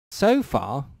so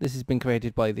far, this has been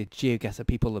created by the GeoGuessr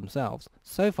people themselves.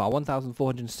 So far,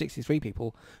 1,463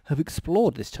 people have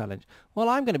explored this challenge. Well,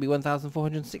 I'm going to be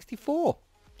 1,464.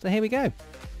 So here we go.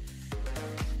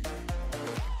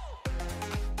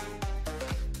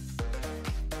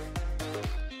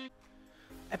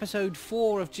 Episode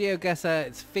 4 of GeoGuessr.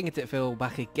 It's Fingertip Phil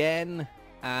back again.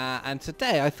 And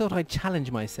today I thought I'd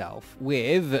challenge myself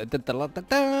with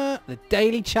the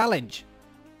daily challenge.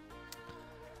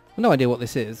 No idea what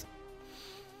this is.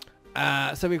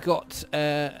 So we've got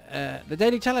the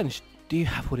daily challenge. Do you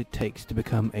have what it takes to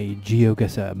become a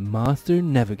GeoGuessr Master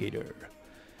Navigator?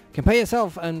 Compare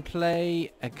yourself and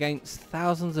play against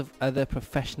thousands of other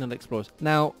professional explorers.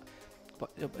 Now,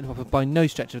 by no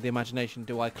stretch of the imagination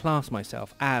do I class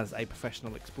myself as a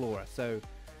professional explorer. So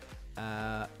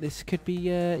this could be,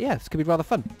 this could be rather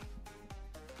fun.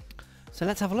 So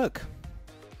let's have a look.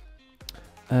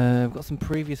 We've got some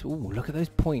previous... Ooh, look at those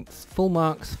points. Full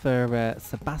marks for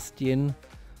Sebastian,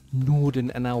 Norden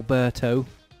and Alberto.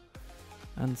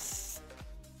 And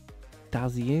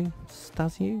Stasio?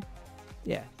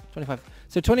 Yeah, 25.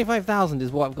 So 25,000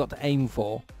 is what I've got to aim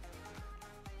for.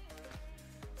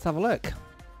 Let's have a look.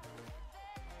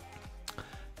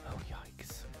 Oh,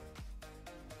 yikes.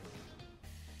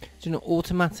 Do you know,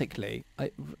 automatically,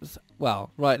 well,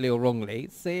 rightly or wrongly,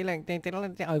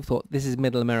 I thought this is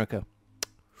Middle America.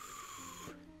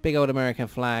 Big old American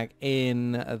flag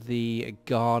in the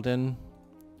garden.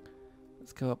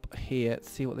 Let's go up here,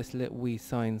 see what this little wee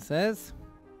sign says.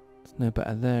 It's no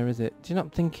better there, is it? Do you know what I'm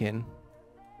thinking?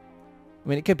 I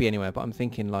mean, it could be anywhere, but I'm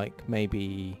thinking like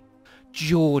maybe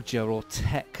Georgia or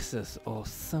Texas or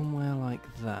somewhere like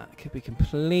that. It could be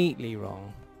completely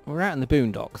wrong. We're out in the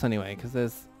boondocks anyway, because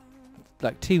there's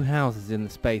like 2 houses in the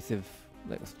space of,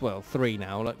 well, 3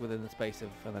 now, like within the space of,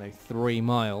 I don't know, 3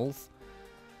 miles.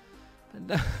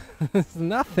 There's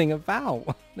nothing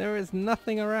about. There is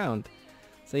nothing around.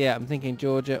 So yeah, I'm thinking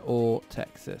Georgia or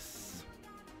Texas.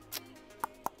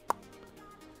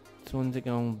 Which one's it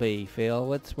gonna be, Phil?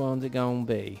 Which one's it gonna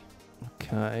be?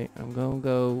 Okay, I'm gonna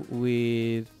go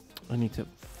with... I need to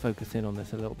focus in on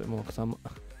this a little bit more because I'm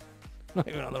not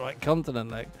even on the right continent.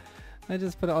 Like, I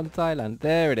just put it on Thailand.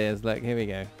 There it is. Look, here we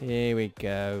go. Here we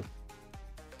go.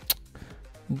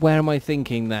 Where am I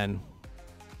thinking then?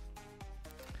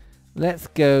 Let's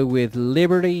go with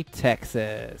Liberty,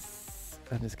 Texas.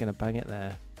 I'm just going to bang it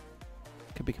there.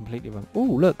 Could be completely wrong. Oh,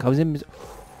 look, I was in...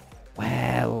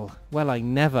 Well, I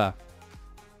never.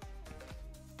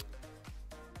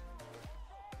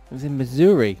 I was in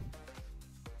Missouri.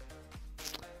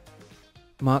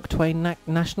 Mark Twain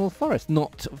National Forest.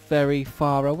 Not very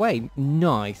far away.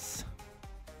 Nice.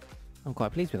 I'm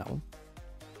quite pleased with that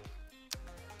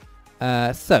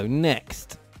one. So,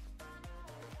 next.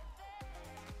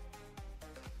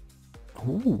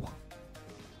 Ooh,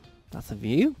 that's a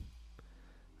view.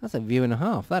 That's a view and a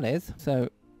half, that is. So,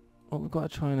 what we've got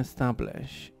to try and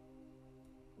establish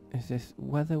is this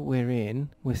whether we're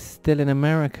still in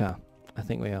America. I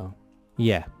think we are.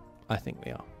 Yeah, I think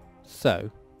we are.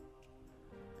 So,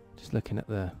 just looking at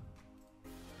the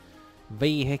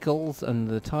vehicles and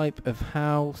the type of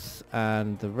house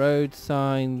and the road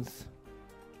signs.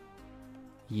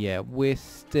 Yeah, we're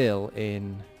still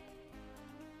in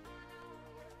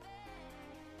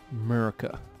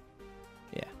America.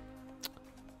 Yeah.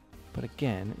 But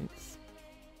again, it's...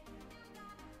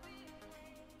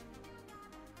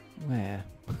 Where?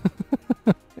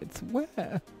 It's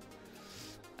where?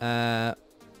 I'm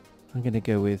going to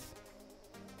go with...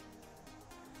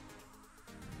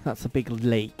 That's a big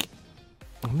lake.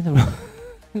 I'm in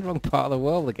the wrong part of the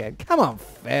world again. Come on,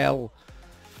 Phil.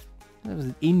 That was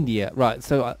India. Right,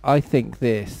 so I think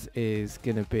this is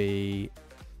going to be...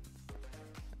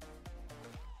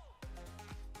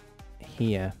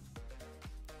 here,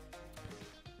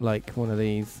 like one of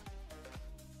these.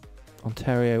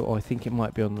 Ontario, or I think it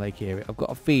might be on Lake Erie. I've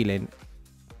got a feeling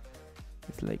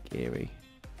it's Lake Erie.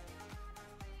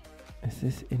 Is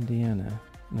this Indiana?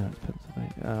 No, it's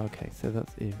Pennsylvania. Oh, okay, so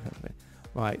that's Erie, Pennsylvania.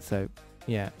 Right, so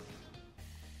yeah,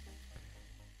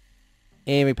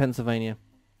 Erie, Pennsylvania.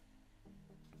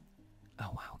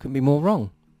 Oh wow, couldn't be more wrong.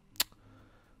 Oh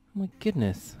my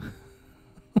goodness.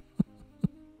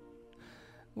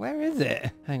 Where is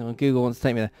it? Hang on, Google wants to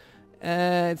take me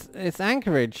there. It's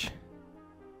Anchorage.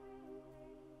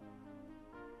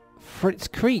 Fritz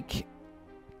Creek.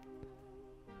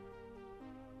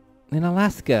 In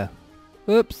Alaska.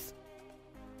 Whoops.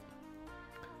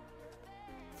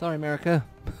 Sorry, America.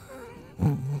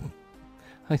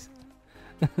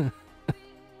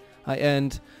 I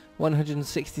earned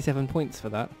 167 points for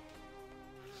that.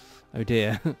 Oh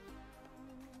dear.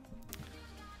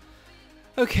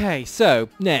 Okay, so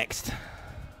next,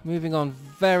 moving on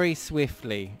very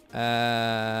swiftly.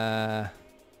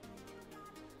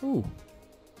 Ooh,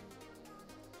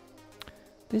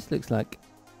 this looks like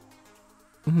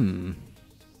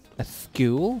a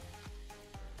school.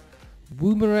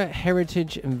 Woomera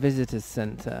Heritage and Visitors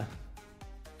Centre.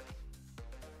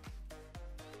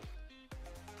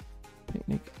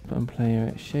 Picnic, fun play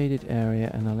area, shaded area,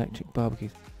 and electric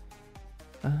barbecues.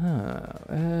 Ah,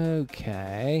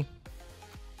 okay.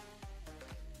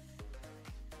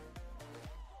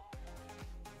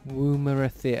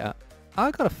 Woomera Theatre. I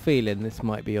got a feeling this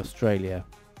might be Australia.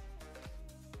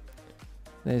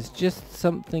 There's just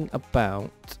something about...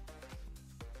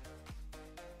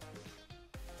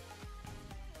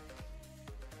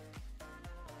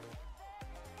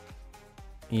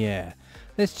 Yeah.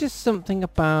 There's just something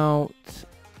about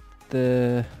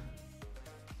the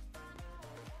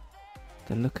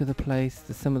look of the place,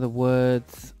 some of the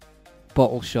words.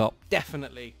 Bottle shop.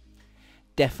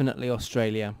 Definitely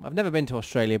Australia. I've never been to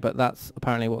Australia, but that's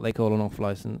apparently what they call an off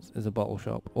license, is a bottle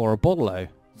shop. Or a bottle-o.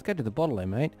 Let's go to the bottle-o,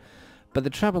 mate. But the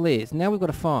trouble is, now we've got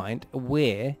to find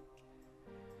where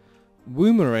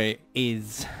Woomera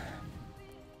is.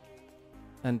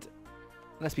 And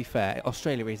let's be fair,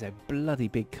 Australia is a bloody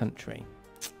big country.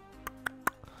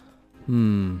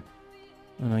 And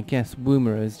I guess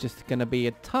Woomera is just going to be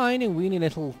a tiny, weeny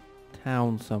little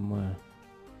town somewhere.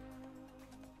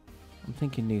 I'm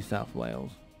thinking New South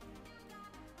Wales.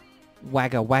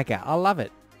 Wagga Wagga. I love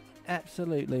it.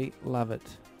 Absolutely love it.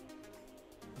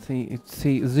 See,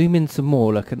 zoom in some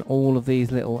more. Look at all of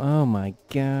these little... Oh my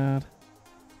god.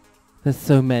 There's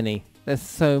so many. There's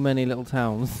so many little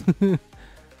towns.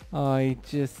 I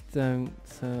just don't...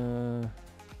 I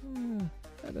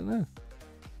don't know.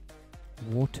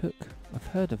 Wartook? I've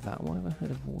heard of that. Why have I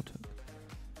heard of Wartook?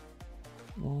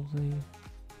 Wolsey.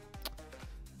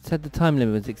 Said the time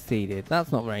limit was exceeded.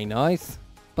 That's not very nice.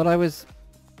 But I was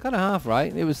kind of half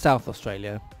right. It was South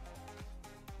Australia.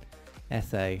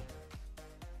 SA. I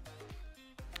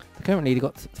currently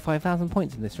got 5,000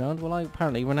 points in this round. Well, I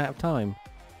apparently run out of time.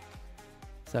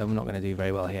 So I'm not going to do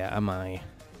very well here, am I?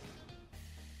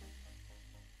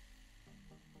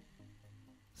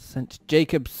 St.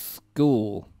 Jacob's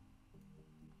School.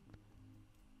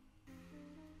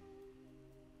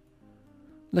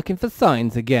 Looking for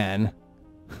signs again.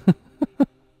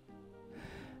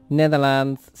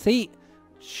 Netherlands. See,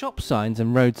 shop signs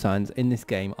and road signs in this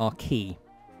game are key.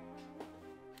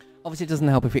 Obviously it doesn't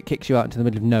help if it kicks you out into the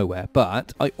middle of nowhere,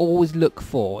 but I always look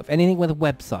for, if anything with a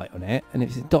website on it, and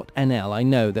if it's .nl, I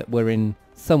know that we're in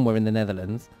somewhere in the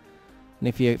Netherlands. And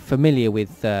if you're familiar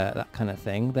with that kind of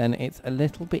thing, then it's a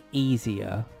little bit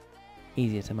easier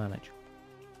to manage.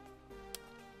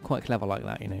 Quite clever like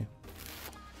that, you know.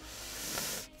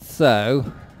 So,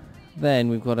 then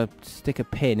we've got to stick a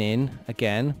pin in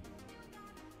again.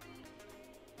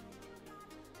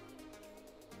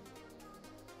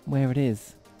 Where it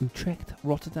is. Utrecht,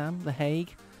 Rotterdam, The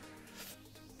Hague.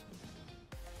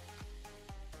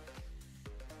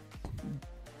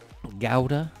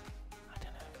 Gouda. I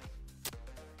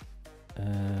don't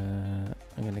know.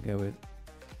 I'm going to go with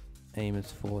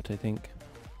Amersfoort, I think.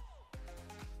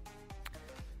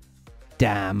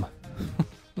 Damn.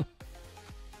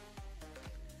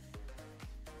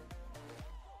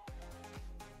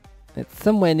 It's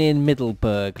somewhere near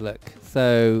Middelburg, look.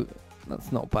 So,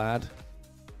 that's not bad.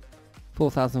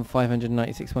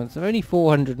 4,596 points. So only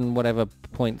 400 and whatever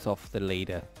points off the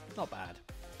leader. Not bad.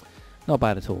 Not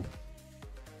bad at all.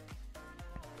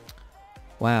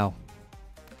 Wow.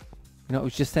 You know what I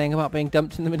was just saying about being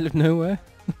dumped in the middle of nowhere?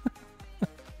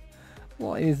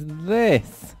 What is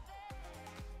this?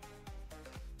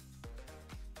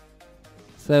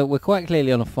 So we're quite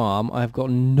clearly on a farm. I've got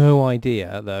no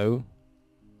idea, though,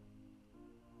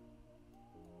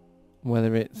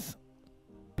 whether it's...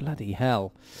 Bloody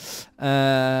hell.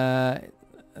 Now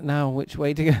which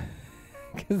way to go?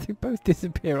 Because they both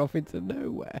disappear off into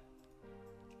nowhere.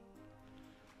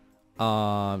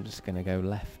 I'm just going to go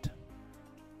left.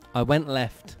 I went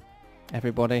left,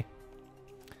 everybody.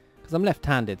 Because I'm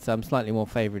left-handed, so I'm slightly more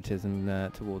favoritism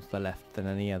towards the left than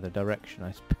any other direction,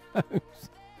 I suppose.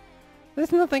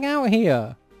 There's nothing out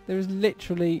here. There is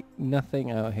literally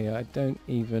nothing out here. I don't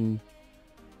even...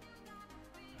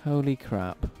 Holy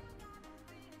crap.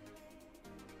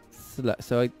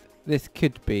 So this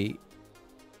could be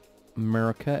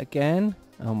America again.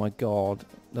 Oh my god,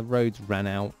 the roads ran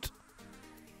out.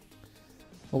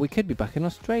 Or we could be back in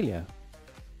Australia.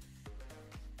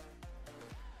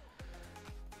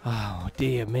 Oh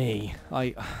dear me.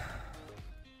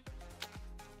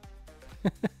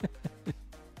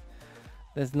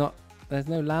 There's no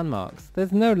landmarks.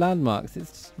 There's no landmarks.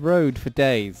 It's Road for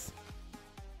days.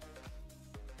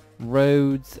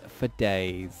 Roads for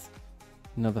days.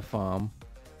 Another farm.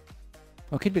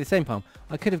 Oh, it could be the same farm.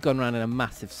 I could have gone around in a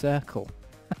massive circle.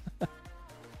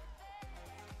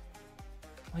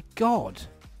 My God.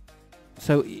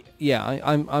 So yeah,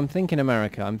 I'm thinking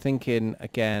America. I'm thinking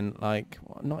again, like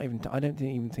not even. I don't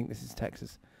even think this is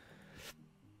Texas.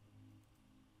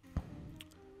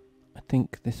 I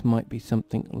think this might be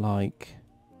something like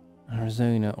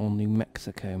Arizona or New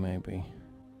Mexico, maybe.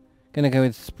 Gonna go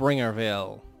with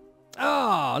Springerville.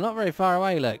 Oh, not very far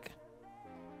away. Look,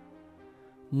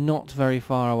 not very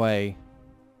far away.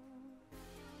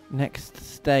 Next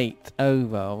state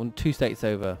over, or 2 states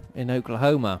over, in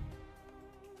Oklahoma.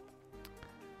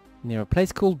 Near a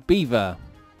place called Beaver.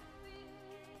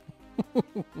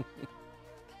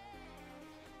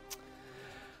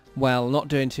 Well, not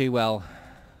doing too well.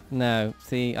 No,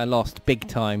 see, I lost big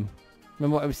time.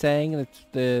 Remember what I was saying?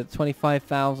 The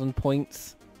 25,000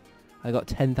 points? I got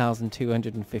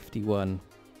 10,251.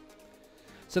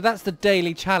 So that's the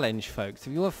daily challenge, folks.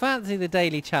 If you want to fancy the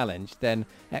daily challenge, then,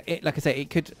 like I say,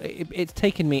 it's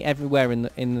taken me everywhere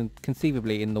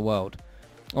conceivably in the world.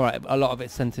 All right, a lot of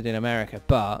it's centered in America,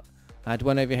 but I had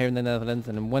one over here in the Netherlands,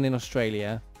 and one in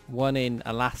Australia, one in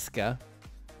Alaska.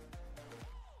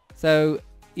 So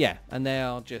yeah, and they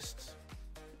are just,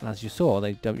 as you saw,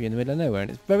 they dump you in the middle of nowhere, and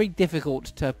it's very difficult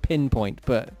to pinpoint,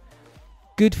 but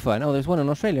good fun. Oh, there's one in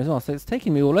Australia as well, so it's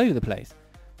taking me all over the place.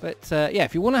 But yeah,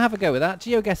 if you want to have a go with that,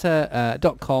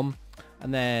 GeoGuessr.com,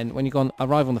 and then when you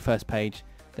arrive on the first page,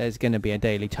 there's going to be a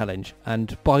daily challenge.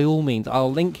 And by all means,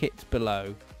 I'll link it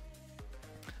below.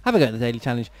 Have a go at the daily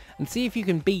challenge and see if you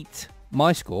can beat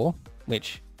my score,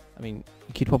 which, I mean,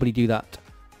 you could probably do that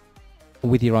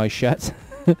with your eyes shut.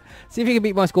 See if you can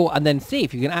beat my score, and then see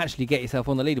if you can actually get yourself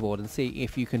on the leaderboard and see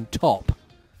if you can top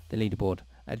the leaderboard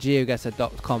at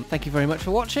GeoGuessr.com. Thank you very much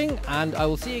for watching, and I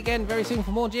will see you again very soon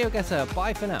for more GeoGuessr.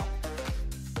 Bye for now.